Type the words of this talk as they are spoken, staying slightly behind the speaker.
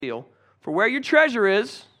deal. For where your treasure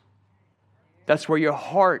is, that's where your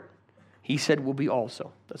heart, he said, will be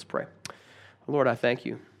also. Let's pray. Lord, I thank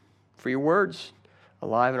you for your words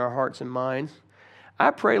alive in our hearts and minds. I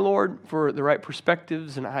pray, Lord, for the right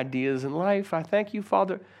perspectives and ideas in life. I thank you,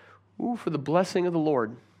 Father, for the blessing of the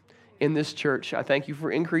Lord in this church. I thank you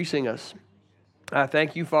for increasing us. I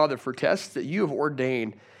thank you, Father, for tests that you have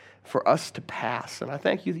ordained for us to pass. And I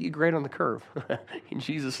thank you that you grade on the curve. In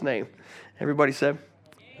Jesus' name. Everybody said,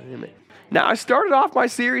 amen. Now, I started off my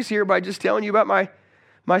series here by just telling you about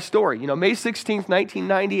my story. You know, May 16th,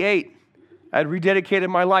 1998, I had rededicated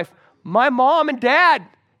my life. My mom and dad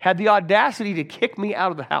had the audacity to kick me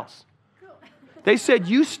out of the house. They said,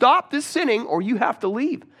 you stop this sinning or you have to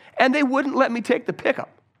leave. And they wouldn't let me take the pickup.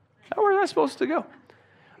 Now, where was I supposed to go?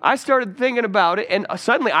 I started thinking about it, and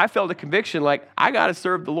suddenly I felt a conviction like, I got to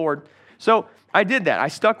serve the Lord. So I did that. I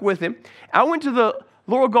stuck with him. I went to the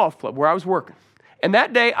Laurel Golf Club where I was working. And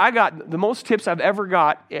that day, I got the most tips I've ever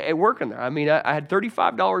got at working there. I mean, I had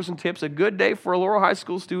 $35 in tips. A good day for a Laurel High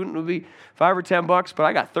School student would be $5 or $10, but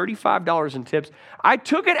I got $35 in tips. I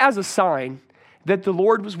took it as a sign that the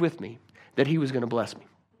Lord was with me, that he was going to bless me.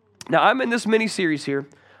 Now, I'm in this mini-series here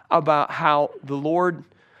about how the Lord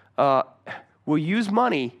will use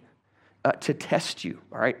money to test you,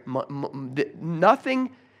 all right?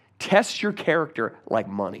 Nothing tests your character like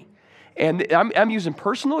money. And I'm using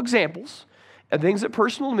personal examples and things that are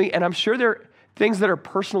personal to me, and I'm sure there are things that are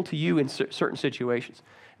personal to you in certain situations.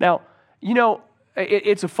 Now, you know,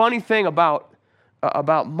 it's a funny thing about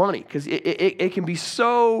money because it can be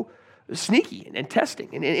so sneaky and testing.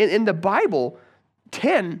 And in the Bible,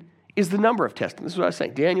 10 is the number of testing. This is what I was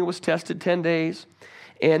saying. Daniel was tested 10 days.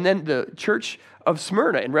 And then the church of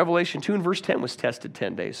Smyrna in Revelation 2 and verse 10 was tested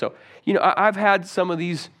 10 days. So, you know, I've had some of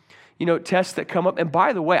these, you know, tests that come up. And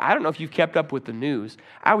by the way, I don't know if you've kept up with the news.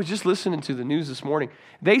 I was just listening to the news this morning.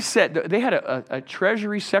 They said they had a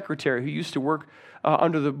Treasury secretary who used to work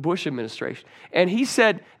under the Bush administration. And he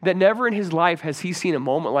said that never in his life has he seen a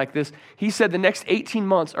moment like this. He said the next 18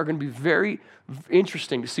 months are going to be very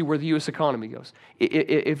interesting to see where the U.S. economy goes.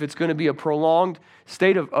 If it's going to be a prolonged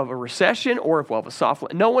state of a recession or if we'll have a soft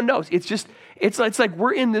landing. No one knows. It's like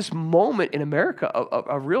we're in this moment in America of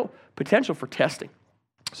a real potential for testing.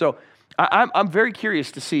 So I'm very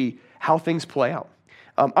curious to see how things play out.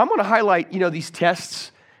 I'm going to highlight, you know, these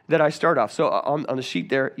tests that I start off. So on the sheet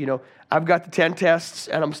there, you know, I've got the 10 tests,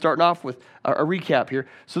 and I'm starting off with a recap here.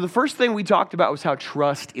 So the first thing we talked about was how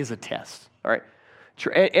trust is a test. All right,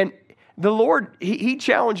 and the Lord, He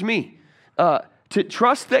challenged me to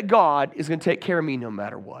trust that God is going to take care of me no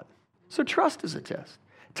matter what. So trust is a test.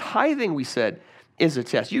 Tithing, we said, is a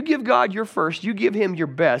test. You give God your first, you give Him your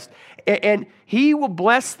best, and He will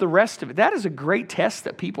bless the rest of it. That is a great test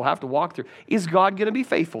that people have to walk through. Is God going to be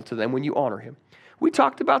faithful to them when you honor Him? We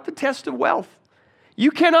talked about the test of wealth.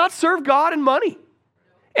 You cannot serve God and money.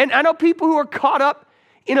 And I know people who are caught up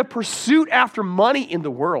in a pursuit after money in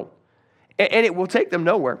the world, and it will take them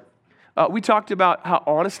nowhere. We talked about how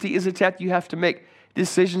honesty is a test. You have to make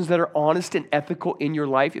decisions that are honest and ethical in your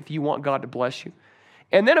life if you want God to bless you.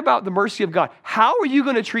 And then about the mercy of God. How are you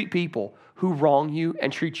going to treat people who wrong you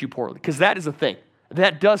and treat you poorly? Because that is a thing.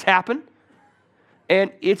 That does happen.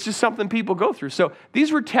 And it's just something people go through. So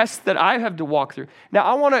these were tests that I have to walk through. Now,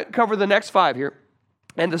 I want to cover the next 5 here.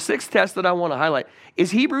 And the 6th test that I want to highlight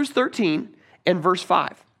is Hebrews 13 and verse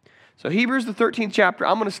 5. So Hebrews, the 13th chapter.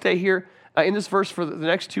 I'm going to stay here in this verse for the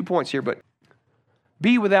next 2 points here. But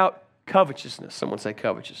be without covetousness. Someone say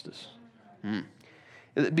covetousness.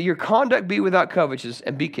 Your conduct be without covetousness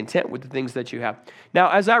and be content with the things that you have. Now,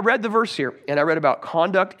 as I read the verse here, and I read about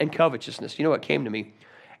conduct and covetousness, you know what came to me?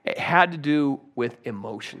 It had to do with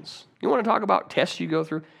emotions. You want to talk about tests you go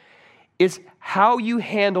through? It's how you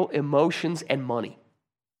handle emotions and money.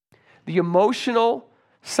 The emotional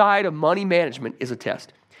side of money management is a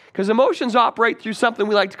test. Because emotions operate through something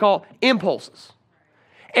we like to call impulses.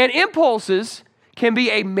 And impulses can be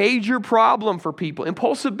a major problem for people.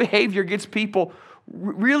 Impulsive behavior gets people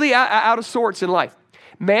really out of sorts in life.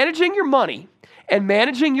 Managing your money and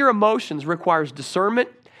managing your emotions requires discernment.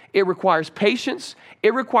 It requires patience.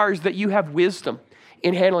 It requires that you have wisdom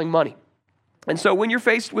in handling money. And so when you're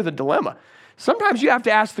faced with a dilemma, sometimes you have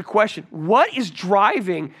to ask the question, what is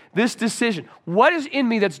driving this decision? What is in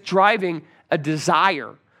me that's driving a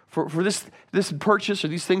desire for this purchase or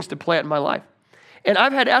these things to play out in my life? And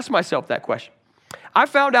I've had to ask myself that question. I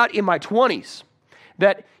found out in my 20s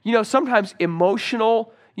that, you know, sometimes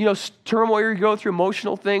emotional, you know, turmoil you go through,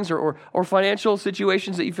 emotional things or financial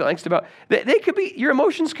situations that you feel anxious about, they could be, your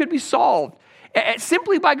emotions could be solved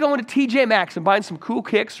simply by going to TJ Maxx and buying some cool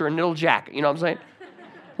kicks or a little jacket. You know what I'm saying?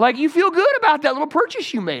 Like, you feel good about that little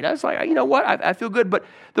purchase you made. I was like, you know what? I feel good. But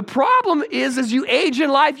the problem is, as you age in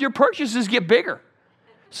life, your purchases get bigger.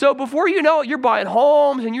 So before you know it, you're buying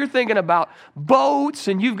homes and you're thinking about boats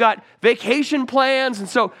and you've got vacation plans. And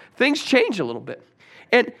so things change a little bit.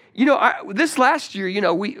 And, this last year,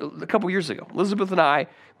 a couple years ago, Elizabeth and I,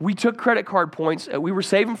 we took credit card points. We were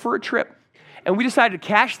saving for a trip. And we decided to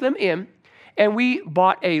cash them in. And we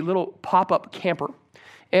bought a little pop-up camper.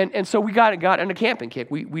 And so we got on a camping kick.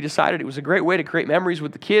 We decided it was a great way to create memories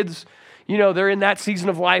with the kids. They're in that season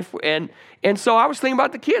of life. And so I was thinking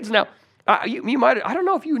about the kids. Now, you might, I don't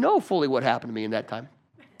know if you know fully what happened to me in that time.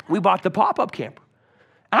 We bought the pop-up camper.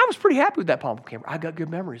 And I was pretty happy with that pop-up camper. I got good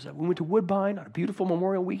memories of it. We went to Woodbine on a beautiful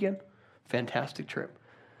Memorial weekend. Fantastic trip.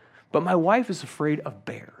 But my wife is afraid of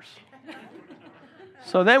bears.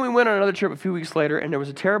 So then we went on another trip a few weeks later, and there was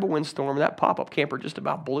a terrible windstorm. That pop-up camper just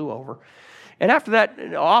about blew over. And after that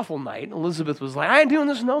awful night, Elizabeth was like, I ain't doing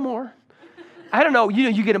this no more. I don't know,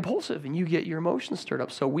 you get impulsive and you get your emotions stirred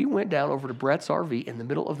up. So we went down over to Brett's RV in the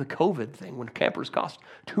middle of the COVID thing when campers cost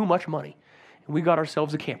too much money. And we got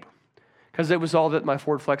ourselves a camper because it was all that my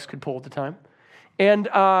Ford Flex could pull at the time. And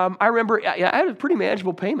I remember I had a pretty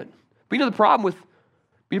manageable payment. But the problem with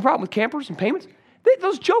campers and payments,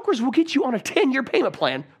 those jokers will get you on a 10-year payment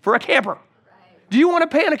plan for a camper. Do you want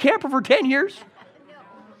to pay on a camper for 10 years?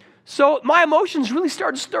 So my emotions really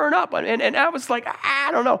started stirring up, and I was like,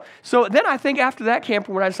 I don't know. So then I think after that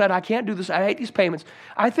camper, when I decided I can't do this, I hate these payments,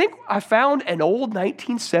 I think I found an old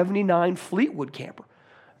 1979 Fleetwood camper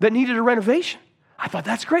that needed a renovation. I thought,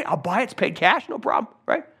 that's great. I'll buy it. It's paid cash, no problem,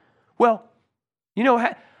 right? Well,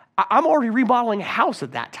 I'm already remodeling a house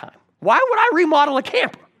at that time. Why would I remodel a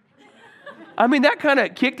camper? That kind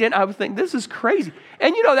of kicked in. I was thinking, this is crazy.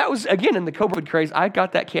 And that was, again, in the COVID craze, I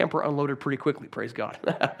got that camper unloaded pretty quickly, praise God.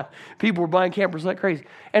 People were buying campers like crazy.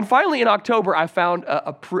 And finally, in October, I found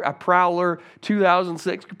a Prowler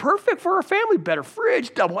 2006, perfect for a family, better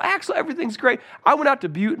fridge, double axle, everything's great. I went out to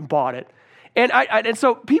Butte and bought it. And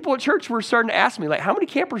so people at church were starting to ask me, like, how many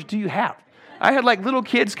campers do you have? I had like little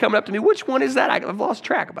kids coming up to me, which one is that? I've lost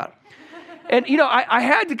track about it. And, I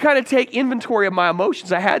had to kind of take inventory of my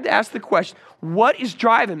emotions. I had to ask the question, what is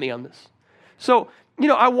driving me on this? So,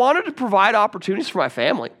 I wanted to provide opportunities for my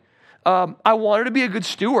family. I wanted to be a good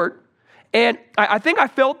steward. And I think I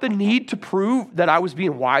felt the need to prove that I was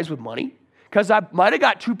being wise with money because I might have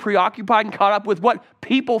got too preoccupied and caught up with what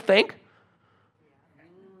people think.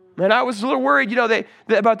 And I was a little worried,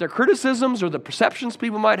 about their criticisms or the perceptions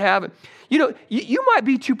people might have. And, you might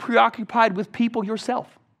be too preoccupied with people yourself.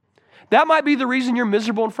 That might be the reason you're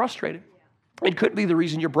miserable and frustrated. It could be the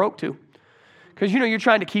reason you're broke too. Because, you're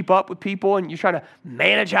trying to keep up with people and you're trying to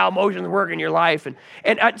manage how emotions work in your life.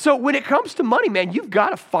 And so when it comes to money, man, you've got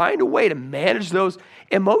to find a way to manage those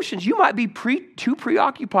emotions. You might be too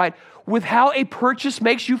preoccupied with how a purchase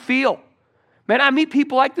makes you feel. Man, I meet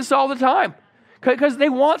people like this all the time because they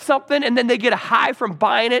want something and then they get a high from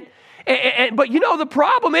buying it. But the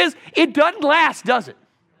problem is it doesn't last, does it?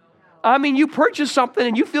 You purchase something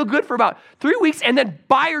and you feel good for about 3 weeks and then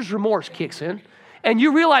buyer's remorse kicks in and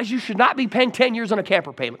you realize you should not be paying 10 years on a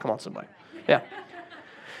camper payment. Come on, somebody. Yeah.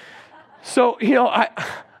 So,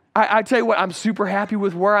 I tell you what, I'm super happy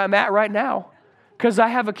with where I'm at right now because I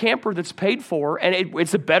have a camper that's paid for and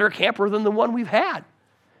it's a better camper than the one we've had.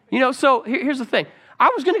 So here's the thing.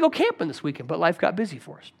 I was going to go camping this weekend, but life got busy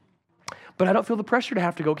for us. But I don't feel the pressure to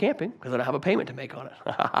have to go camping because I don't have a payment to make on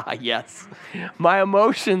it. Yes. My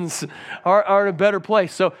emotions are in a better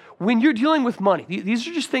place. So when you're dealing with money, these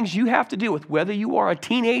are just things you have to deal with. Whether you are a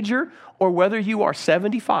teenager or whether you are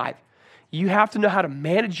 75, you have to know how to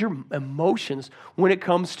manage your emotions when it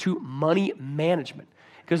comes to money management.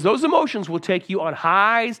 Because those emotions will take you on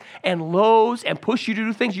highs and lows and push you to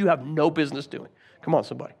do things you have no business doing. Come on,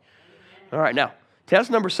 somebody. All right, now, test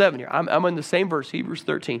number 7 here. I'm in the same verse, Hebrews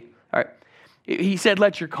 13. All right. He said,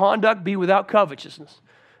 let your conduct be without covetousness.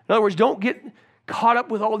 In other words, don't get caught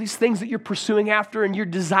up with all these things that you're pursuing after and you're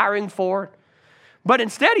desiring for. But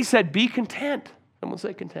instead, he said, be content. Someone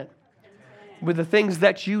say content. With the things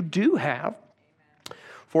that you do have.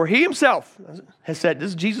 For he himself has said, this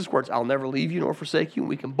is Jesus' words, I'll never leave you nor forsake you. And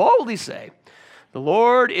we can boldly say, the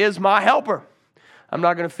Lord is my helper. I'm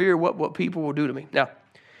not going to fear what people will do to me. Now,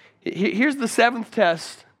 here's the 7th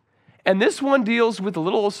test. And this one deals with a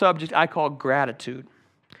little subject I call gratitude.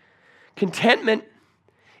 Contentment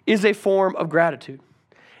is a form of gratitude.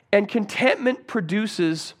 And contentment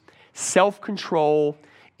produces self-control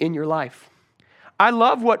in your life. I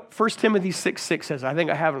love what 1 Timothy 6:6 says. I think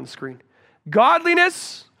I have it on the screen.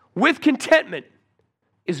 Godliness with contentment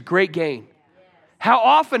is great gain. How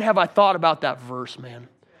often have I thought about that verse, man?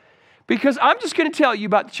 Because I'm just going to tell you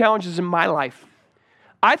about the challenges in my life.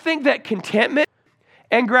 I think that contentment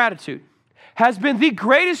and gratitude has been the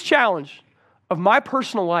greatest challenge of my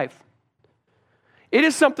personal life. It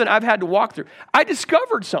is something I've had to walk through. I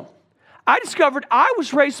discovered something. I discovered I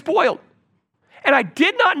was raised spoiled. And I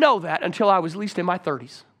did not know that until I was at least in my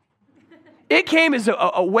 30s. It came as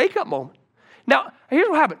a wake-up moment. Now, here's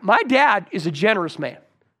what happened. My dad is a generous man.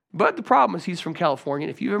 But the problem is he's from California.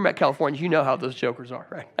 If you've ever met Californians, you know how those jokers are,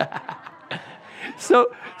 right?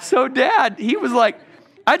 So Dad, he was like,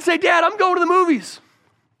 I'd say, Dad, I'm going to the movies.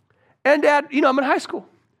 And Dad, I'm in high school.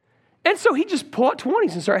 And so he just pulled out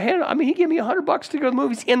 20s and started handing. He gave me $100 to go to the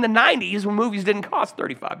movies in the 90s when movies didn't cost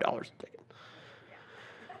 $35 a ticket.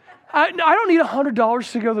 I don't need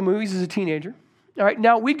 $100 to go to the movies as a teenager. All right,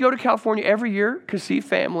 now we'd go to California every year to see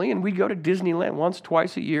family, and we'd go to Disneyland once,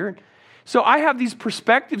 twice a year. So I have these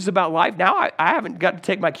perspectives about life. Now I haven't got to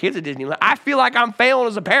take my kids to Disneyland. I feel like I'm failing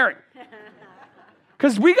as a parent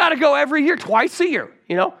because we got to go every year, twice a year,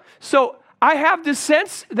 So I have this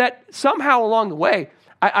sense that somehow along the way,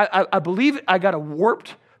 I believe I got a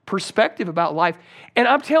warped perspective about life. And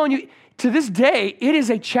I'm telling you, to this day, it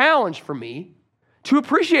is a challenge for me to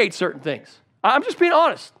appreciate certain things. I'm just being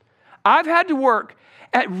honest. I've had to work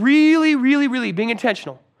at really, really, really being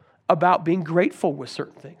intentional about being grateful with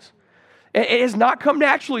certain things. It has not come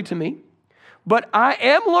naturally to me, but I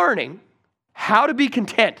am learning how to be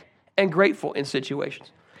content and grateful in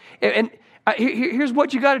situations. And here's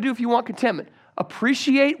what you got to do if you want contentment.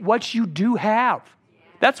 Appreciate what you do have.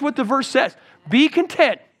 That's what the verse says. Be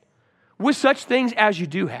content with such things as you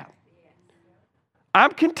do have.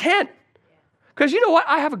 I'm content because you know what?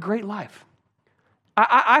 I have a great life.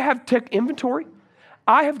 I have taken inventory.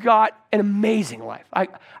 I have got an amazing life. I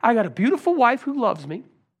got a beautiful wife who loves me.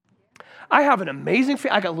 I have an amazing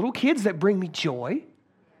family. I got little kids that bring me joy.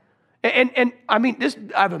 And I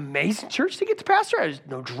have an amazing church to get to pastor. There's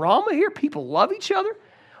no drama here. People love each other.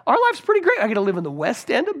 Our life's pretty great. I get to live in the west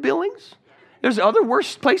end of Billings. There's other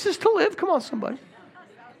worse places to live. Come on, somebody.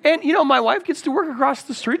 And, my wife gets to work across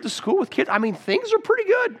the street to school with kids. Things are pretty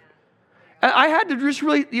good. I had to just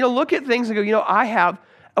really, look at things and go, I have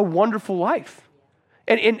a wonderful life.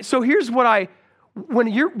 And so here's what when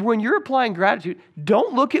you're applying gratitude,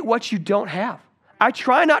 don't look at what you don't have. I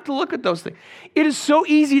try not to look at those things. It is so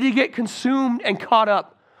easy to get consumed and caught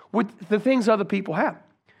up with the things other people have.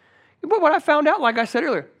 But what I found out, like I said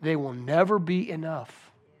earlier, they will never be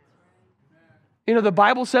enough. The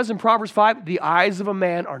Bible says in Proverbs 5, the eyes of a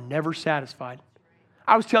man are never satisfied.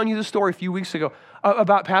 I was telling you the story a few weeks ago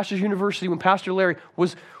about Pastors University when Pastor Larry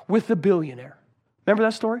was with the billionaire. Remember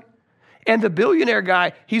that story? And the billionaire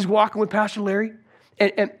guy, he's walking with Pastor Larry,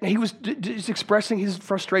 and he was just expressing his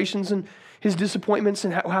frustrations and his disappointments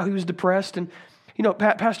and how he was depressed. And,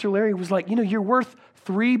 Pastor Larry was like, you're worth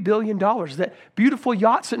 $3 billion. That beautiful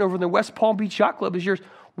yacht sitting over in the West Palm Beach Yacht Club is yours.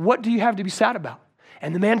 What do you have to be sad about?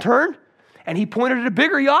 And the man turned, and he pointed at a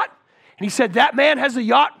bigger yacht, and he said, that man has a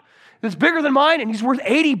yacht that's bigger than mine, and he's worth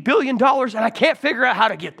 $80 billion, and I can't figure out how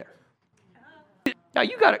to get there. Now,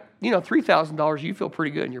 you got $3,000, you feel pretty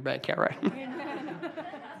good in your bank account, right?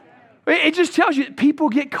 It just tells you that people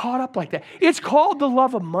get caught up like that. It's called the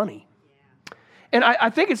love of money. And I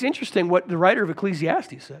think it's interesting what the writer of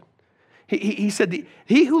Ecclesiastes said. He said,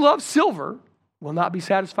 he who loves silver will not be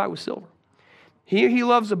satisfied with silver. He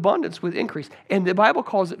loves abundance with increase. And the Bible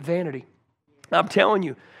calls it vanity. I'm telling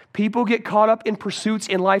you, people get caught up in pursuits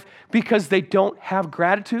in life because they don't have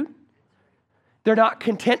gratitude. They're not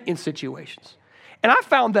content in situations. And I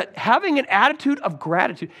found that having an attitude of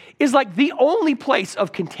gratitude is like the only place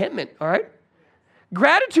of contentment, all right?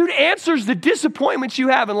 Gratitude answers the disappointments you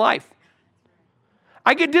have in life.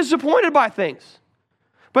 I get disappointed by things.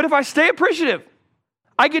 But if I stay appreciative,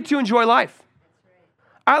 I get to enjoy life.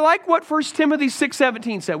 I like what 1 Timothy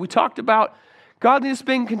 6:17 said. We talked about godliness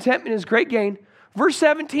being contentment is great gain. Verse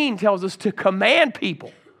 17 tells us to command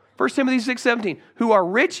people, 1 Timothy 6:17, who are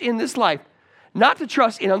rich in this life, not to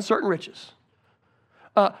trust in uncertain riches,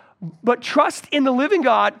 but trust in the living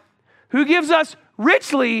God who gives us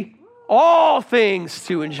richly all things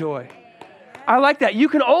to enjoy. I like that. You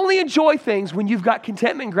can only enjoy things when you've got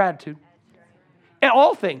contentment and gratitude. And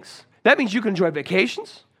all things. That means you can enjoy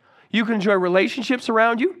vacations. You can enjoy relationships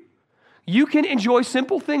around you. You can enjoy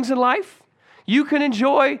simple things in life. You can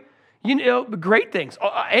enjoy, great things.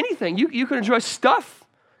 Anything. You can enjoy stuff,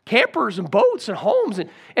 campers and boats and homes.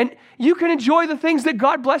 And you can enjoy the things that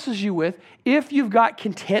God blesses you with if you've got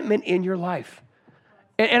contentment in your life.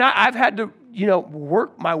 And I've had to,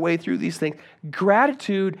 work my way through these things.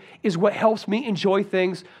 Gratitude is what helps me enjoy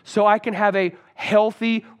things so I can have a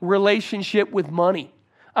healthy relationship with money.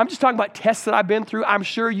 I'm just talking about tests that I've been through. I'm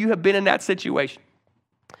sure you have been in that situation.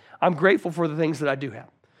 I'm grateful for the things that I do have.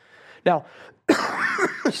 Now,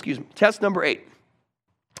 excuse me, test number 8,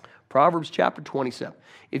 Proverbs chapter 27.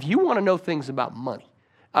 If you want to know things about money,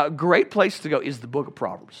 a great place to go is the book of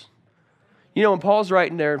Proverbs. You know, when Paul's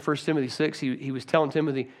writing there in 1 Timothy 6, he was telling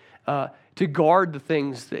Timothy to guard the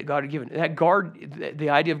things that God had given. The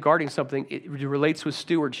idea of guarding something, it relates with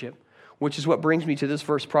stewardship, which is what brings me to this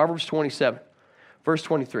verse, Proverbs 27, verse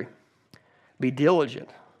 23. Be diligent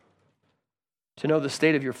to know the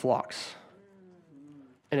state of your flocks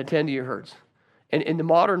and attend to your herds. And in the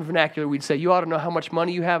modern vernacular, we'd say you ought to know how much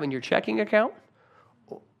money you have in your checking account,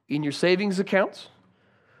 in your savings accounts.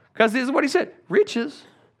 Because this is what he said, riches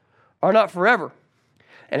are not forever,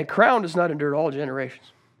 and a crown does not endure all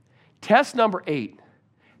generations. Test number 8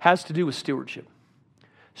 has to do with stewardship.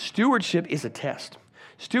 Stewardship is a test.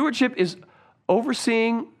 Stewardship is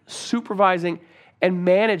overseeing, supervising, and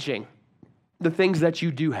managing the things that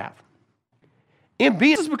you do have.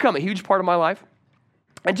 MB has become a huge part of my life.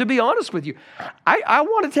 And to be honest with you, I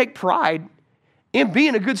want to take pride in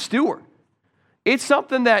being a good steward. It's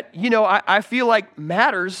something that, I feel like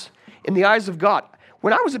matters in the eyes of God.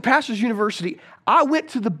 When I was at Pastor's University, I went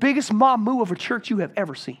to the biggest mamu of a church you have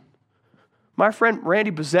ever seen. My friend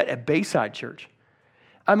Randy Bazette at Bayside Church.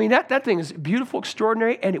 I mean, that thing is beautiful,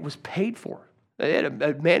 extraordinary, and it was paid for. They had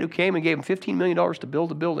a man who came and gave him $15 million to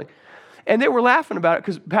build a building. And they were laughing about it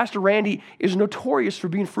because Pastor Randy is notorious for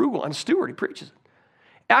being frugal and a steward. He preaches it.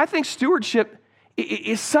 And I think stewardship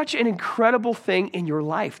is such an incredible thing in your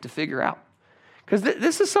life to figure out. Because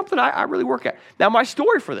this is something I really work at. Now, my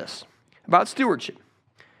story for this, about stewardship.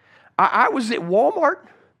 I was at Walmart.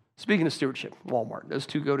 Speaking of stewardship, Walmart. Those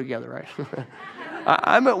two go together, right?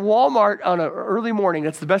 I'm at Walmart on an early morning.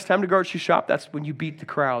 That's the best time to grocery shop. That's when you beat the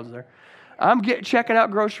crowds there. I'm checking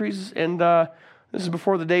out groceries, and this is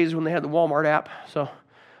before the days when they had the Walmart app. So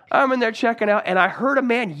I'm in there checking out, and I heard a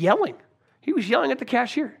man yelling. He was yelling at the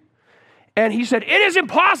cashier. And he said, "It is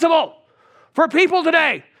impossible for people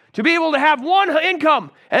today to be able to have one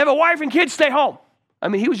income and have a wife and kids stay home." I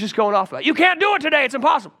mean, he was just going off about it. You can't do it today. It's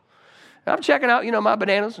impossible. And I'm checking out, my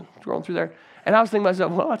bananas, going through there. And I was thinking to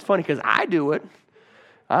myself, well, that's funny because I do it.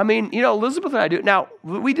 I mean, Elizabeth and I do it. Now,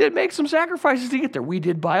 we did make some sacrifices to get there. We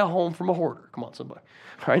did buy a home from a hoarder. Come on, somebody.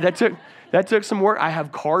 All right, that took some work. I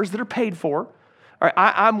have cars that are paid for. All right,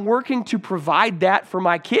 I'm working to provide that for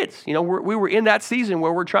my kids. We were in that season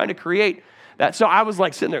where we're trying to create that. So I was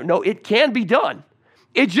like sitting there, no, it can be done.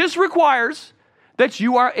 It just requires that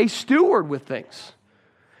you are a steward with things.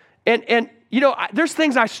 And there's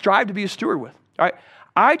things I strive to be a steward with. All right,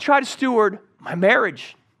 I try to steward my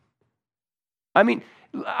marriage. I mean,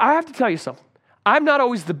 I have to tell you something. I'm not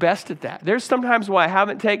always the best at that. There's sometimes why I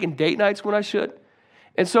haven't taken date nights when I should.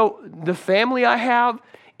 And so the family I have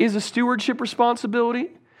is a stewardship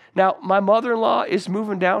responsibility. Now, my mother-in-law is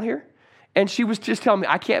moving down here, and she was just telling me,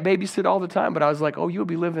 I can't babysit all the time, but I was like, oh, you'll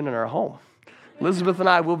be living in our home. Elizabeth and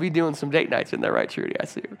I will be doing some date nights. Isn't that right, Trudy? I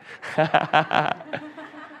see her.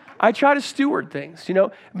 I try to steward things,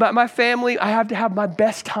 But my family, I have to have my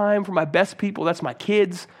best time for my best people. That's my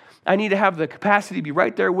kids. I need to have the capacity to be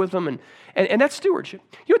right there with them, and that's stewardship.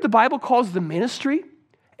 You know what the Bible calls the ministry?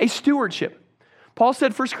 A stewardship. Paul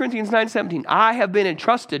said, 1 Corinthians 9:17, I have been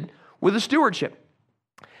entrusted with a stewardship.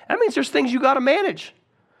 That means there's things you got to manage.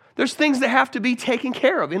 There's things that have to be taken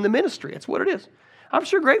care of in the ministry. That's what it is. I'm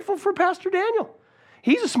sure grateful for Pastor Daniel.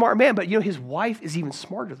 He's a smart man, but his wife is even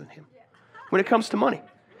smarter than him when it comes to money.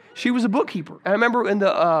 She was a bookkeeper. I remember in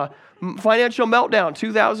the financial meltdown,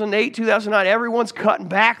 2008, 2009, everyone's cutting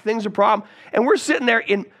back. Things are a problem. And we're sitting there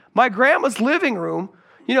in my grandma's living room,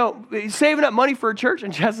 saving up money for a church.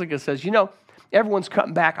 And Jessica says, everyone's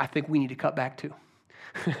cutting back. I think we need to cut back too.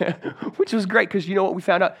 Which was great because you know what we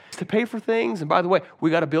found out? To pay for things. And by the way, we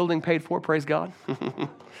got a building paid for, praise God.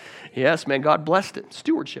 Yes, man, God blessed it.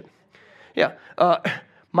 Stewardship. Yeah.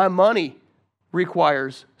 My money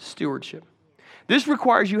requires stewardship. This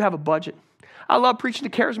requires you have a budget. I love preaching to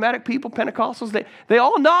charismatic people, Pentecostals. They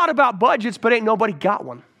all nod about budgets, but ain't nobody got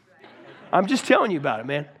one. I'm just telling you about it,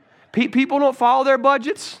 man. People don't follow their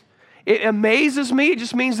budgets. It amazes me. It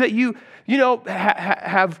just means that you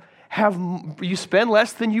spend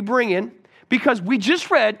less than you bring in, because we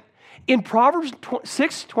just read in Proverbs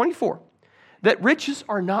 6:24 that riches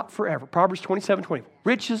are not forever. Proverbs 27:20.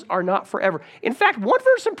 Riches are not forever. In fact, one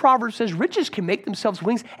verse in Proverbs says riches can make themselves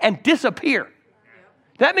wings and disappear.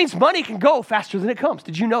 That means money can go faster than it comes.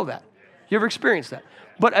 Did you know that? You ever experienced that?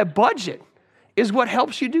 But a budget is what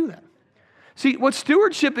helps you do that. See, what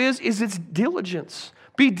stewardship is it's diligence.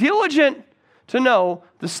 Be diligent to know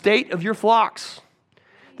the state of your flocks.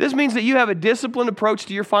 This means that you have a disciplined approach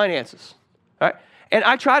to your finances. All right? And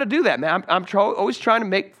I try to do that, man. I'm always trying to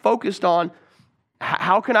make focused on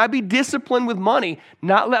how can I be disciplined with money,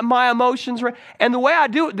 not let my emotions run. And the way I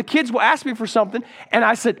do it, the kids will ask me for something, and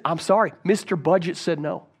I said, I'm sorry, Mr. Budget said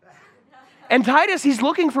no. And Titus, he's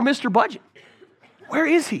looking for Mr. Budget. Where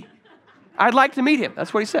is he? I'd like to meet him.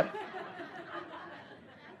 That's what he said.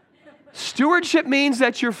 Stewardship means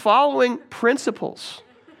that you're following principles.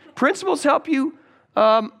 Principles help you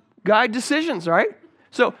guide decisions, all right?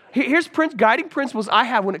 So here's guiding principles I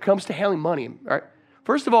have when it comes to handling money, all right?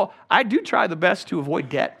 First of all, I do try the best to avoid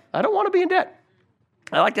debt. I don't want to be in debt.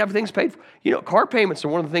 I like to have things paid for. You know, car payments are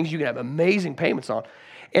one of the things you can have amazing payments on.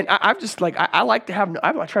 And I like to have,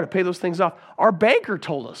 I try to pay those things off. Our banker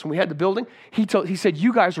told us when we had the building, he said,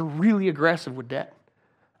 you guys are really aggressive with debt.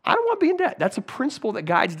 I don't want to be in debt. That's a principle that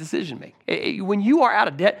guides decision making. When you are out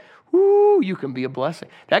of debt, you can be a blessing.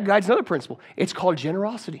 That guides another principle. It's called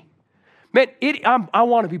generosity. Man, I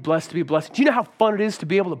want to be blessed to be a blessing. Do you know how fun it is to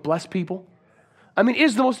be able to bless people? I mean, it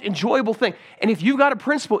is the most enjoyable thing. And if you've got a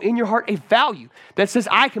principle in your heart, a value that says,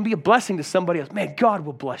 I can be a blessing to somebody else, man, God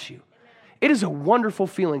will bless you. It is a wonderful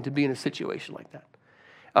feeling to be in a situation like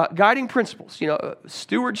that. Guiding principles,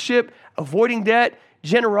 stewardship, avoiding debt,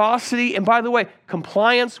 generosity, and by the way,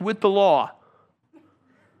 compliance with the law.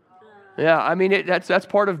 Yeah, I mean, that's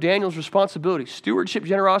part of Daniel's responsibility. Stewardship,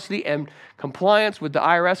 generosity, and compliance with the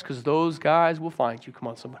IRS, because those guys will find you. Come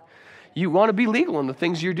on, somebody. You want to be legal in the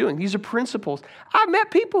things you're doing. These are principles. I've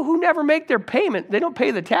met people who never make their payment. They don't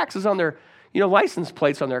pay the taxes on their license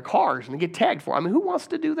plates on their cars, and they get tagged for it. I mean, who wants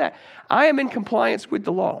to do that? I am in compliance with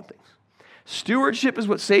the law and things. Stewardship is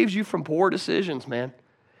what saves you from poor decisions, man.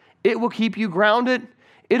 It will keep you grounded.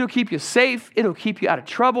 It'll keep you safe. It'll keep you out of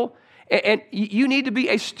trouble. And you need to be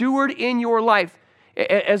a steward in your life.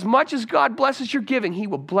 As much as God blesses your giving, he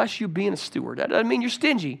will bless you being a steward. That doesn't mean you're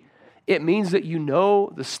stingy. It means that you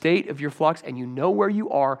know the state of your flux and you know where you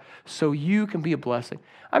are so you can be a blessing.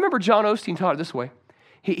 I remember John Osteen taught it this way.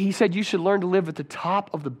 He said you should learn to live at the top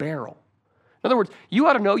of the barrel. In other words, you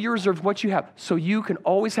ought to know your reserves, what you have, so you can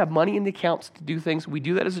always have money in the accounts to do things. We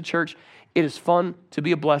do that as a church. It is fun to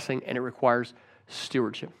be a blessing, and it requires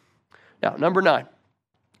stewardship. Now, number 9,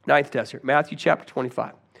 ninth test here, Matthew chapter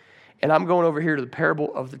 25. And I'm going over here to the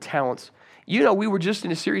parable of the talents. You know, we were just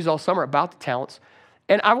in a series all summer about the talents.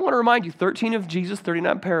 And I want to remind you, 13 of Jesus'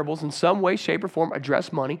 39 parables in some way, shape, or form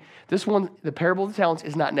address money. This one, the parable of the talents,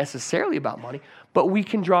 is not necessarily about money, but we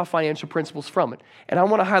can draw financial principles from it. And I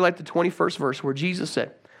want to highlight the 21st verse where Jesus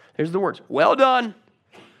said, here's the words, well done,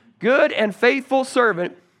 good and faithful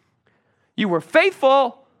servant. You were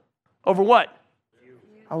faithful over what?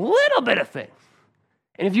 A little bit of things.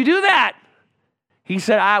 And if you do that, he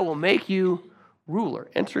said, I will make you ruler.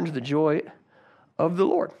 Enter into the joy of the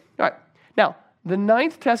Lord. All right. Now, the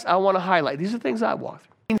 9th test I want to highlight, these are things I walk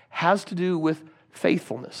through, has to do with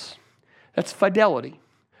faithfulness. That's fidelity,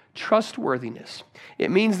 trustworthiness. It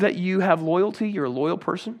means that you have loyalty, you're a loyal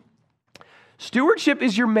person. Stewardship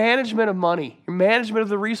is your management of money, your management of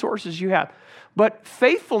the resources you have. But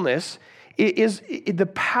faithfulness is the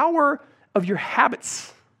power of your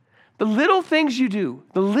habits. The little things you do,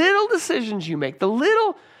 the little decisions you make, the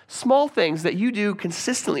little small things that you do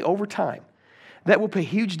consistently over time that will pay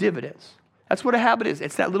huge dividends. That's what a habit is.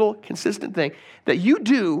 It's that little consistent thing that you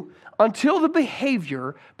do until the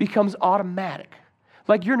behavior becomes automatic,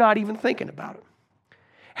 like you're not even thinking about it.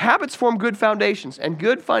 Habits form good foundations, and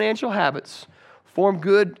good financial habits form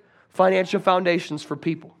good financial foundations for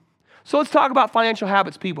people. So let's talk about financial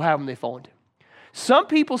habits people have when they fall into. Some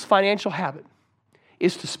people's financial habit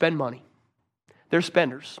is to spend money. They're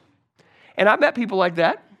spenders. And I've met people like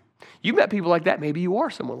that. You've met people like that. Maybe you are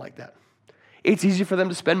someone like that. It's easy for them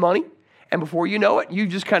to spend money. And before you know it,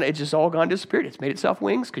 it's just all gone disappeared. It's made itself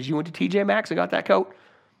wings because you went to TJ Maxx and got that coat.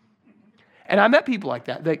 And I met people like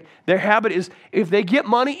that. Their habit is, if they get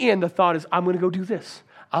money in, the thought is, I'm going to go do this.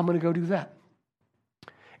 I'm going to go do that.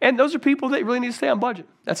 And those are people that really need to stay on budget.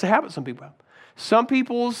 That's a habit some people have. Some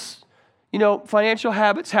people's, financial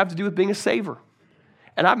habits have to do with being a saver.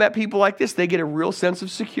 And I met people like this. They get a real sense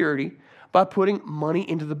of security by putting money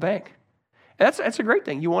into the bank. And that's a great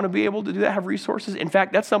thing. You want to be able to do that, have resources. In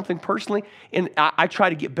fact, that's something personally, and I try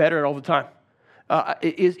to get better at all the time,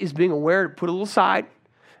 is being aware to put a little aside.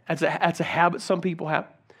 That's a habit some people have.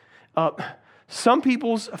 Some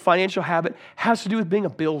people's financial habit has to do with being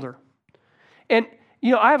a builder. And,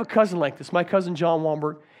 I have a cousin like this, my cousin John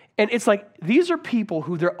Wamberg, and it's like these are people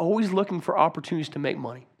who they're always looking for opportunities to make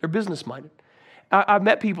money. They're business-minded. I've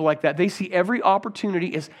met people like that. They see every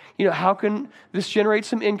opportunity as, how can this generate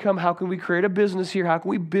some income? How can we create a business here? How can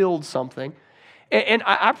we build something? And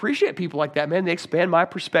I appreciate people like that, man. They expand my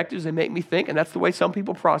perspectives. They make me think, and that's the way some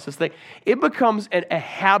people process things. It becomes a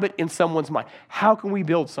habit in someone's mind. How can we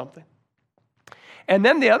build something? And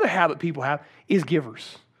then the other habit people have is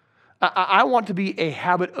givers. I want to be a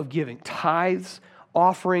habit of giving. Tithes,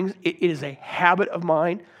 offerings, it is a habit of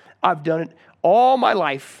mine. I've done it all my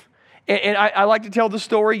life. And I like to tell the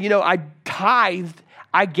story, I tithed,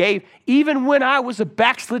 I gave, even when I was a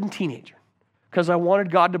backslidden teenager, because I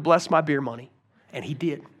wanted God to bless my beer money. And he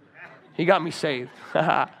did. He got me saved.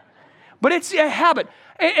 But it's a habit.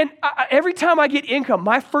 And every time I get income,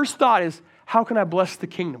 my first thought is, how can I bless the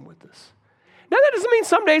kingdom with this? Now, that doesn't mean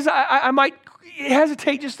some days I might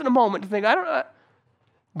hesitate just in a moment to think, I don't know.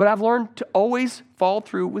 But I've learned to always follow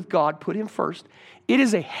through with God, put him first. It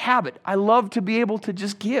is a habit. I love to be able to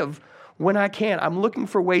just give when I can. I'm looking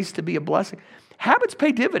for ways to be a blessing. Habits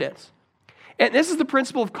pay dividends. And this is the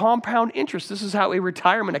principle of compound interest. This is how a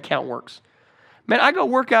retirement account works. Man, I go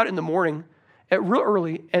work out in the morning real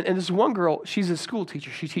early, and this one girl, she's a school teacher.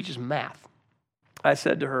 She teaches math. I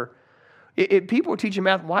said to her, if people are teaching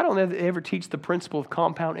math, why don't they ever teach the principle of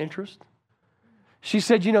compound interest? She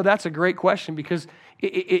said, that's a great question because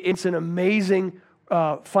it's an amazing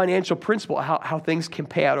financial principle, how things can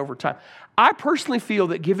pay out over time. I personally feel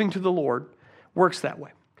that giving to the Lord works that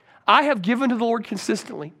way. I have given to the Lord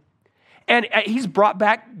consistently, and he's brought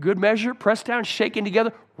back good measure, pressed down, shaken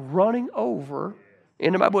together, running over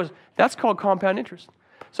into my bosom. That's called compound interest.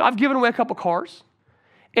 So I've given away a couple cars,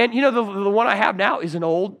 and the one I have now is an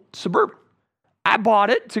old Suburban. I bought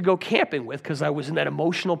it to go camping with because I was in that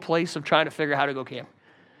emotional place of trying to figure out how to go camping.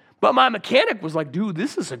 But my mechanic was like, dude,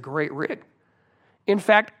 this is a great rig. In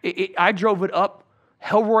fact, I drove it up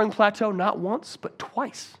Hell Roaring Plateau not once, but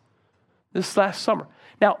twice this last summer.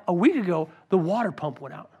 Now, a week ago, the water pump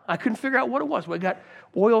went out. I couldn't figure out what it was. We got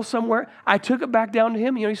oil somewhere. I took it back down to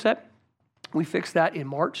him. He said, we fixed that in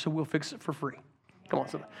March, so we'll fix it for free. Come on,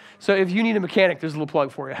 somebody. So if you need a mechanic, there's a little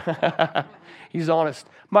plug for you. He's honest.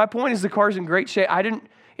 My point is the car's in great shape.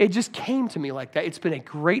 It just came to me like that. It's been a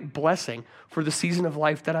great blessing for the season of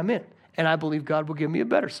life that I'm in. And I believe God will give me a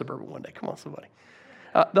better Suburban one day. Come on, somebody.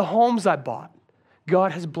 The homes I bought,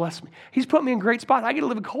 God has blessed me. He's put me in great spots. I get to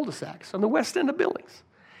live in cul-de-sacs on the west end of Billings.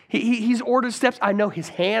 He's ordered steps. I know his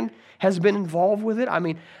hand has been involved with it. I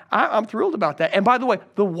mean, I'm thrilled about that. And by the way,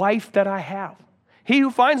 the wife that I have. He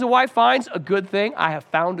who finds a wife finds a good thing. I have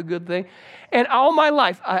found a good thing. And all my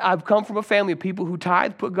life, I've come from a family of people who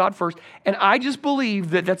tithe, put God first. And I just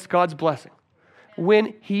believe that that's God's blessing.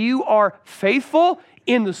 When you are faithful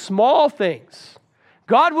in the small things,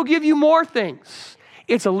 God will give you more things.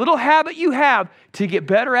 It's a little habit you have to get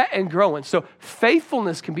better at and growing. So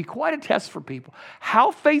faithfulness can be quite a test for people.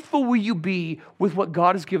 How faithful will you be with what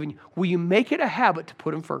God has given you? Will you make it a habit to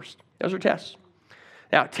put him first? Those are tests.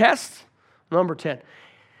 Now, test number 10.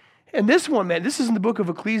 And this one, man, this is in the book of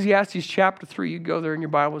Ecclesiastes chapter 3. You go there in your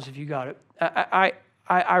Bibles if you got it.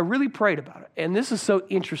 I really prayed about it. And this is so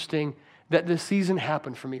interesting that this season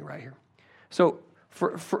happened for me right here. So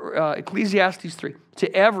for Ecclesiastes 3,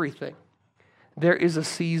 to everything, there is a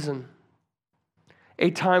season, a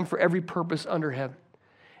time for every purpose under heaven.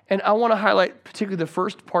 And I want to highlight particularly the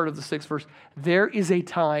first part of the 6th verse. There is a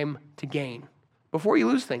time to gain. Before you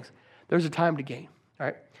lose things, there's a time to gain. All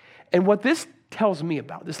right? And what this tells me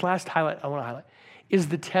about, this last highlight I want to highlight, is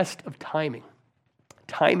the test of timing.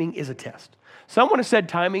 Timing is a test. Someone has said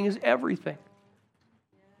timing is everything.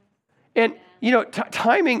 And,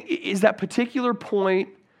 timing is that particular point,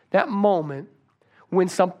 that moment when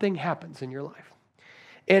something happens in your life.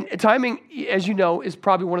 And timing, as you know, is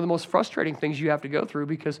probably one of the most frustrating things you have to go through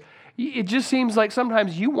because it just seems like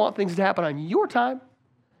sometimes you want things to happen on your time,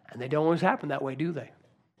 and they don't always happen that way, do they?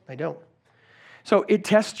 They don't. So it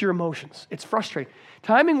tests your emotions. It's frustrating.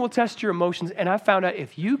 Timing will test your emotions, and I found out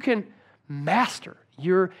if you can master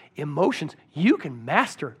your emotions, you can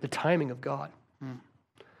master the timing of God.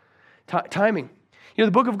 Timing.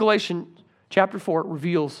 The book of Galatians, chapter 4,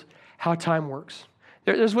 reveals how time works.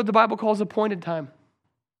 There's what the Bible calls appointed time.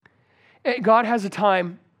 God has a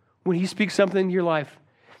time when he speaks something into your life,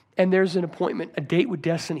 and there's an appointment, a date with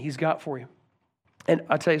destiny he's got for you. And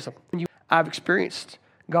I'll tell you something. I've experienced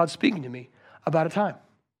God speaking to me about a time.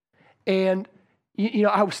 And,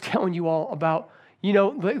 I was telling you all about,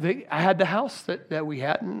 I had the house that we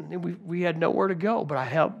had, and we had nowhere to go, but I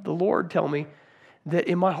had the Lord tell me that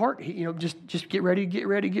in my heart, just get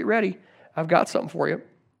ready. I've got something for you.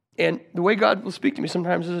 And the way God will speak to me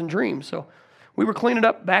sometimes is in dreams. So we were cleaning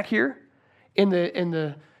up back here in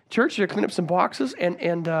the church. I cleaned up some boxes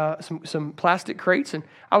and some plastic crates, and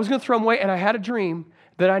I was going to throw them away, and I had a dream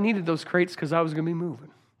that I needed those crates because I was going to be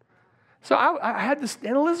moving. So I had this,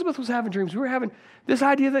 and Elizabeth was having dreams. We were having this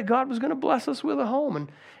idea that God was going to bless us with a home.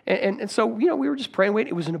 And so, we were just praying,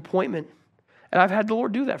 waiting. It was an appointment. And I've had the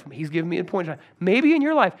Lord do that for me. He's given me an appointment. Maybe in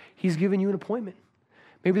your life, he's given you an appointment.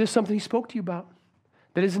 Maybe there's something he spoke to you about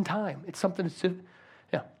that isn't time. It's something that's,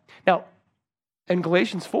 yeah. Now, in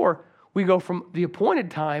Galatians 4, we go from the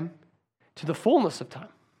appointed time to the fullness of time.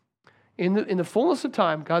 In the fullness of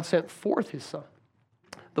time, God sent forth his son.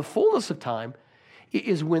 The fullness of time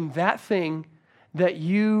is when that thing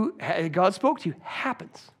that God spoke to you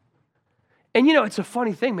happens. And it's a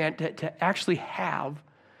funny thing, man, to actually have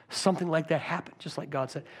something like that happen, just like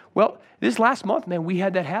God said. Well, this last month, man, we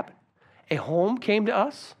had that happen. A home came to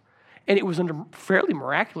us, and it was under fairly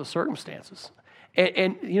miraculous circumstances.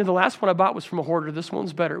 And the last one I bought was from a hoarder. This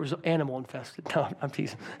one's better. It was animal infested. No, I'm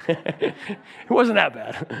teasing. It wasn't that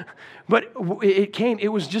bad. But it came. It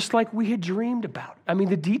was just like we had dreamed about. I mean,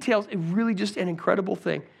 the details, it really just an incredible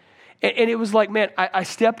thing. And it was like, man, I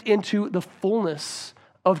stepped into the fullness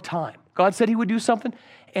of time. God said he would do something,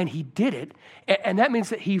 and he did it. And that means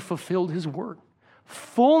that he fulfilled his word.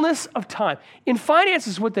 Fullness of time. In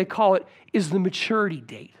finances, what they call it is the maturity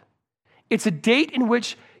date. It's a date in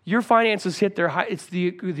which your finances hit their high. It's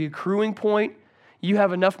the accruing point. You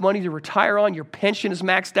have enough money to retire on. Your pension is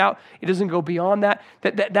maxed out. It doesn't go beyond that.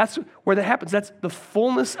 That's where that happens. That's the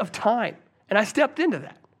fullness of time. And I stepped into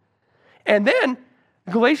that. And then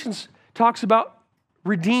Galatians talks about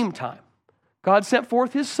redeemed time. God sent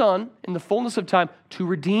forth his son in the fullness of time to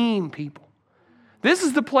redeem people. This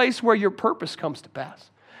is the place where your purpose comes to pass.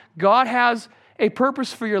 God has a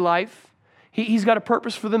purpose for your life. He's got a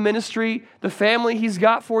purpose for the ministry, the family he's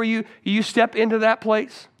got for you. You step into that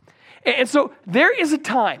place. And so there is a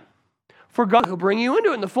time for God who'll bring you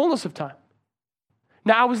into it in the fullness of time.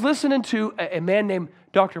 Now, I was listening to a man named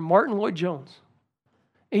Dr. Martin Lloyd-Jones.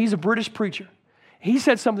 He's a British preacher. He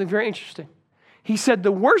said something very interesting. He said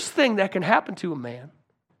the worst thing that can happen to a man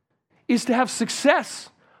is to have success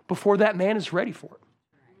before that man is ready for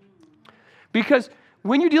it. Because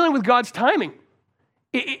when you're dealing with God's timing,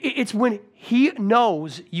 it's when he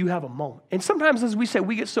knows you have a moment. And sometimes, as we say,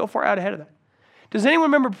 we get so far out ahead of that. Does anyone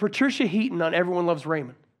remember Patricia Heaton on Everyone Loves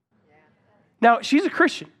Raymond? Yeah. Now, she's a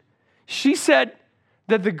Christian. She said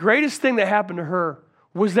that the greatest thing that happened to her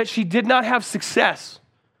was that she did not have success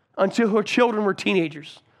until her children were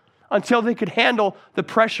teenagers, until they could handle the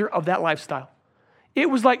pressure of that lifestyle. It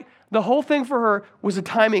was like the whole thing for her was a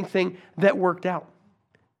timing thing that worked out.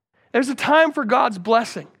 There's a time for God's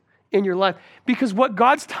blessing in your life, because what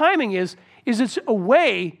God's timing is it's a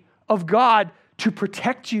way of God to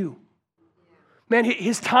protect you. Man,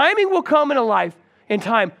 his timing will come in a life in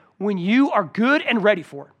time when you are good and ready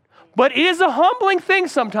for it. But it is a humbling thing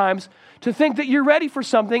sometimes to think that you're ready for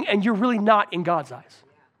something and you're really not in God's eyes.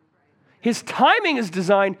 His timing is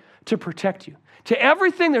designed to protect you. To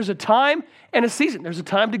everything, there's a time and a season. There's a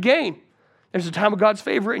time to gain. There's a time of God's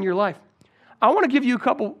favor in your life. I want to give you a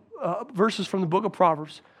couple verses from the book of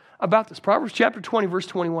Proverbs about this. Proverbs chapter 20, verse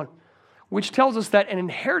 21, which tells us that an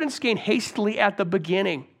inheritance gained hastily at the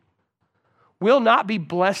beginning will not be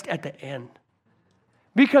blessed at the end,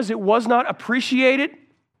 because it was not appreciated,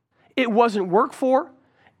 it wasn't worked for,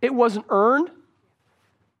 it wasn't earned.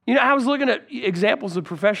 I was looking at examples of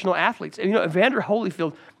professional athletes. Evander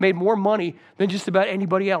Holyfield made more money than just about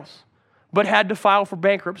anybody else, but had to file for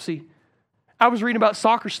bankruptcy. I was reading about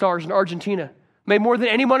soccer stars in Argentina, made more than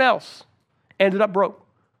anyone else, ended up broke.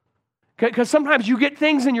 Because sometimes you get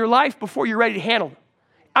things in your life before you're ready to handle them.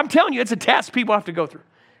 I'm telling you, it's a test people have to go through.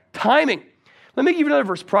 Timing. Let me give you another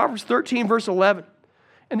verse, Proverbs 13, verse 11.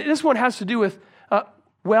 And this one has to do with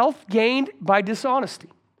wealth gained by dishonesty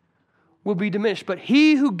will be diminished, but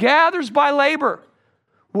he who gathers by labor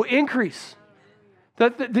will increase.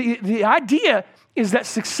 The idea is that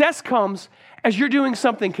success comes as you're doing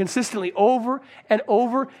something consistently over and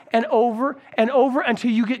over and over and over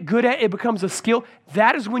until you get good at it. It becomes a skill.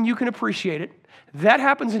 That is when you can appreciate it. That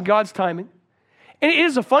happens in God's timing. And it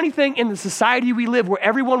is a funny thing in the society we live where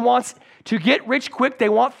everyone wants to get rich quick. They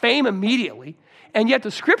want fame immediately. And yet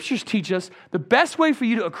the scriptures teach us the best way for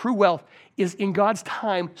you to accrue wealth is in God's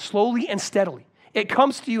time, slowly and steadily. It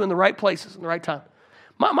comes to you in the right places, in the right time.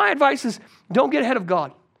 My advice is don't get ahead of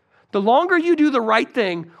God. The longer you do the right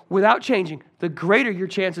thing without changing, the greater your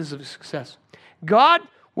chances of success. God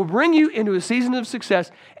will bring you into a season of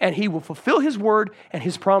success, and he will fulfill his word and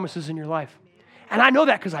his promises in your life. And I know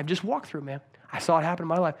that because I've just walked through, man. I saw it happen in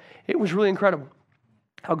my life. It was really incredible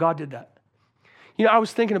how God did that. I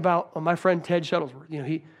was thinking about my friend Ted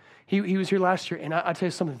Shuttlesworth. He was here last year, and I'll tell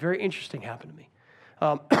you something very interesting happened to me.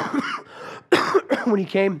 When he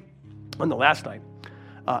came on the last night,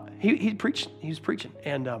 he was preaching,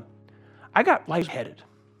 and I got lightheaded.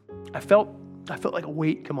 I felt like a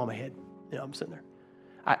weight come on my head. I'm sitting there.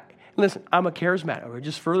 Listen, I'm a charismatic.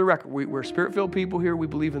 Just for the record, we're Spirit-filled people here. We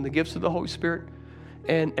believe in the gifts of the Holy Spirit,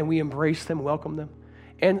 and we embrace them, welcome them.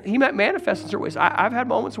 And he might manifest in certain ways. I've had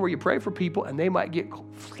moments where you pray for people, and they might get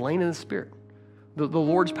slain in the Spirit. The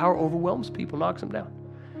Lord's power overwhelms people, knocks them down.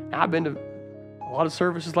 Now, I've been to a lot of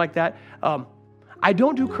services like that. I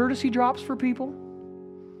don't do courtesy drops for people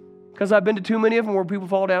because I've been to too many of them where people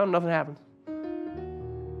fall down and nothing happens.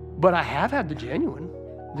 But I have had the genuine,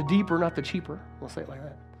 the deeper, not the cheaper. We'll say it like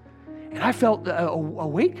that. And I felt a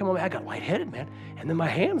weight come on me. I got lightheaded, man. And then my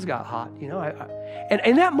hands got hot, And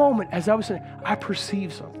in that moment, as I was saying, I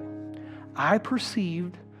perceived something. I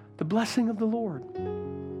perceived the blessing of the Lord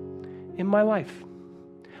in my life.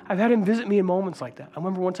 I've had him visit me in moments like that. I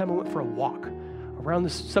remember one time I went for a walk around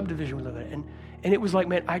this subdivision we live in. And it was like,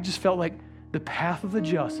 man, I just felt like the path of the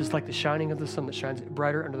just is like the shining of the sun that shines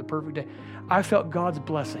brighter under the perfect day. I felt God's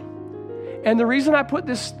blessing. And the reason I put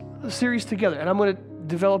this series together, and I'm going to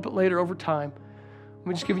develop it later over time,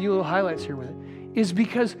 I'm just giving you little highlights here with it, is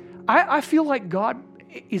because I feel like God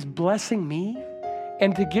is blessing me.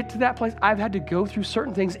 And to get to that place, I've had to go through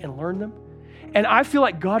certain things and learn them. And I feel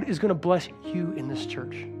like God is going to bless you in this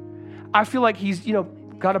church. I feel like he's,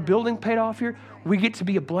 got a building paid off here. We get to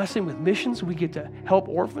be a blessing with missions. We get to help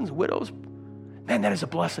orphans, widows. Man, that is a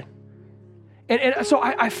blessing. And so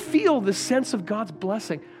I feel the sense of God's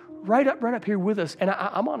blessing right up here with us. And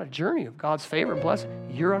I'm on a journey of God's favor and blessing.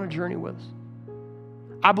 You're on a journey with us.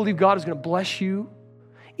 I believe God is going to bless you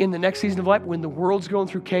in the next season of life. When the world's going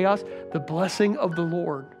through chaos, the blessing of the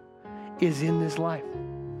Lord is in this life.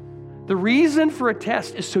 The reason for a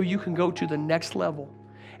test is so you can go to the next level.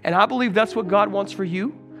 And I believe that's what God wants for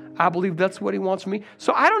you. I believe that's what he wants for me.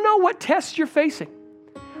 So I don't know what tests you're facing.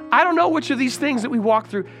 I don't know which of these things that we walk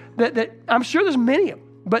through. That I'm sure there's many of them,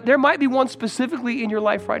 but there might be one specifically in your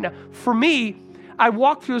life right now. For me, I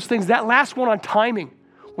walked through those things. That last one on timing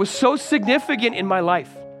was so significant in my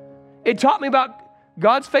life. It taught me about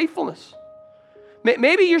God's faithfulness.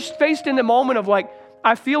 Maybe you're faced in the moment of like,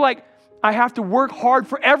 I feel like I have to work hard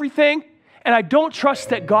for everything, and I don't trust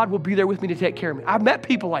that God will be there with me to take care of me. I've met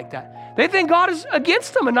people like that. They think God is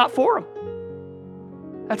against them and not for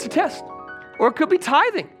them. That's a test. Or it could be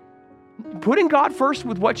tithing. Putting God first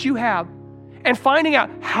with what you have and finding out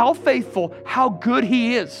how faithful, how good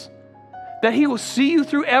he is. That he will see you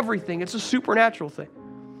through everything. It's a supernatural thing.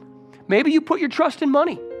 Maybe you put your trust in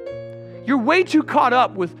money. You're way too caught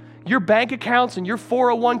up with your bank accounts and your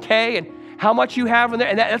 401k and how much you have in there,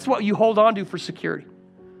 and that's what you hold on to for security.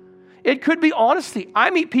 It could be honesty. I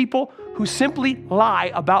meet people who simply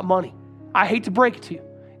lie about money. I hate to break it to you.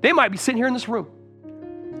 They might be sitting here in this room.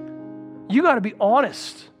 You got to be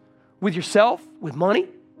honest with yourself, with money.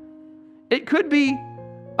 It could be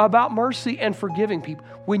about mercy and forgiving people.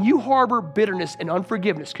 When you harbor bitterness and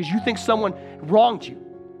unforgiveness because you think someone wronged you,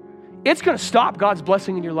 it's going to stop God's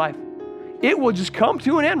blessing in your life. It will just come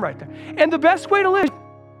to an end right there. And the best way to live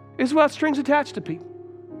is without strings attached to people.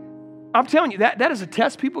 I'm telling you, that is a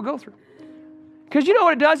test people go through. Because you know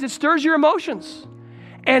what it does? It stirs your emotions.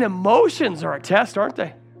 And emotions are a test, aren't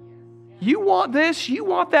they? You want this, you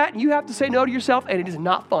want that, and you have to say no to yourself, and it is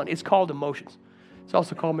not fun. It's called emotions. It's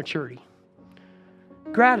also called maturity.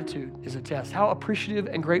 Gratitude is a test. How appreciative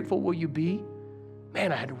and grateful will you be?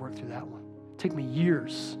 Man, I had to work through that one. It took me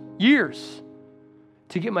years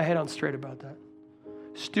to get my head on straight about that.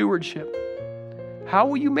 Stewardship. How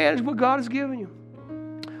will you manage what God has given you?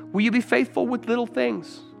 Will you be faithful with little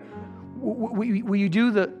things? Will you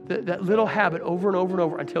do that little habit over and over and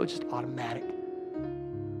over until it's just automatic?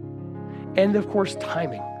 And of course,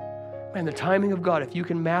 timing. Man, the timing of God, if you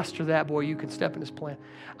can master that, boy, you can step in his plan.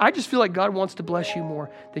 I just feel like God wants to bless you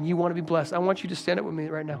more than you want to be blessed. I want you to stand up with me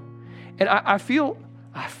right now. And I feel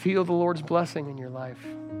the Lord's blessing in your life.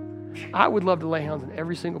 I would love to lay hands on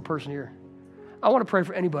every single person here. I want to pray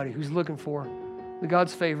for anybody who's looking for the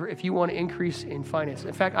God's favor. If you want to increase in finance.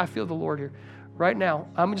 In fact, I feel the Lord here. Right now,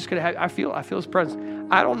 I'm just going to I feel his presence.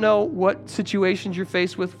 I don't know what situations you're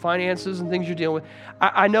faced with, finances and things you're dealing with.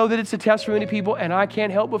 I know that it's a test for many people, and I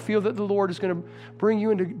can't help but feel that the Lord is going to bring you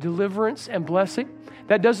into deliverance and blessing.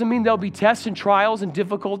 That doesn't mean there'll be tests and trials and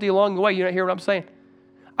difficulty along the way. You don't hear what I'm saying?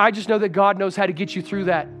 I just know that God knows how to get you through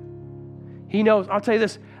that. He knows. I'll tell you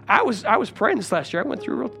this. I was praying this last year. I went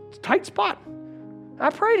through a real tight spot. I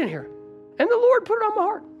prayed in here, and the Lord put it on my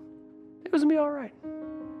heart. It was going to be all right.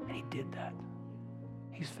 And he did that.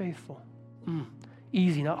 He's faithful.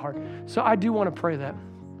 Easy, not hard. So I do want to pray that.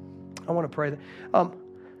 I want to pray that.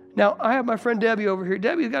 Now, I have my friend Debbie over here.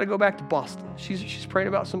 Debbie's got to go back to Boston. She's praying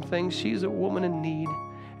about some things. She's a woman in need.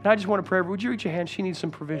 And I just want to pray. Would you reach your hand? She needs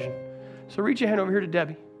some provision. So reach your hand over here to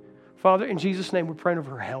Debbie. Father, in Jesus' name, we're praying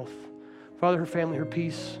over her health. Father, her family, her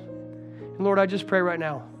peace. And Lord, I just pray right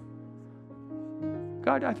now.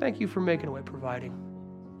 God, I thank you for making a way, providing.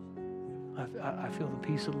 I feel the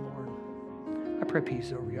peace of the Lord. I pray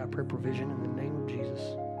peace over you. I pray provision in the name of Jesus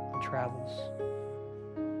and travels.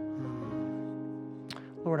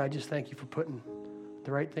 Lord, I just thank you for putting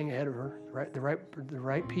the right thing ahead of her, the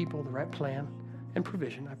right people, the right plan, and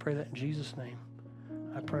provision. I pray that in Jesus' name.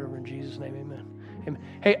 I pray over in Jesus' name, amen. Amen.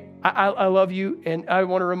 Hey, I love you, and I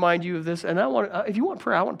want to remind you of this. And I want, if you want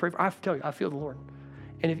prayer, I want to pray. I tell you, I feel the Lord.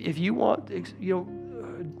 And if you want,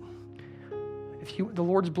 the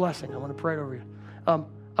Lord's blessing, I want to pray it over you.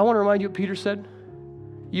 I want to remind you what Peter said.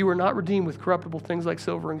 You were not redeemed with corruptible things like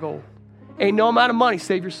silver and gold. Ain't no amount of money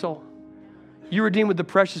save your soul. You redeemed with the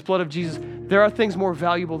precious blood of Jesus. There are things more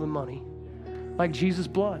valuable than money, like Jesus'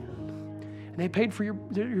 blood. And they paid for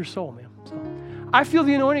your soul, man. So I feel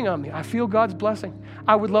the anointing on me. I feel God's blessing.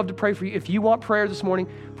 I would love to pray for you. If you want prayer this morning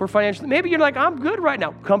for financial, maybe you're like, I'm good right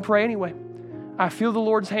now. Come pray anyway. I feel the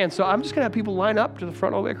Lord's hand. So I'm just going to have people line up to the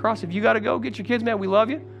front all the way across. If you got to go, get your kids, man. We love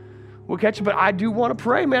you. We'll catch you. But I do want to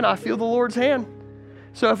pray, man. I feel the Lord's hand.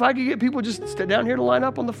 So if I could get people just sit down here to line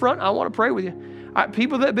up on the front, I want to pray with you.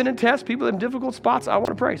 People that have been in tests, people that have difficult spots, I want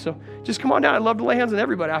to pray. So just come on down. I'd love to lay hands on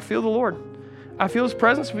everybody. I feel the Lord. I feel His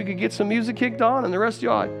presence. We could get some music kicked on and the rest of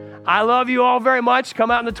y'all. I love you all very much.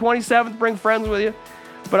 Come out on the 27th. Bring friends with you.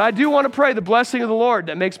 But I do want to pray the blessing of the Lord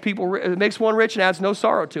that makes one rich and adds no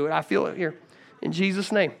sorrow to it. I feel it here in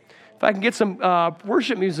Jesus' name. If I can get some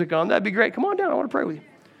worship music on, that'd be great. Come on down. I want to pray with you.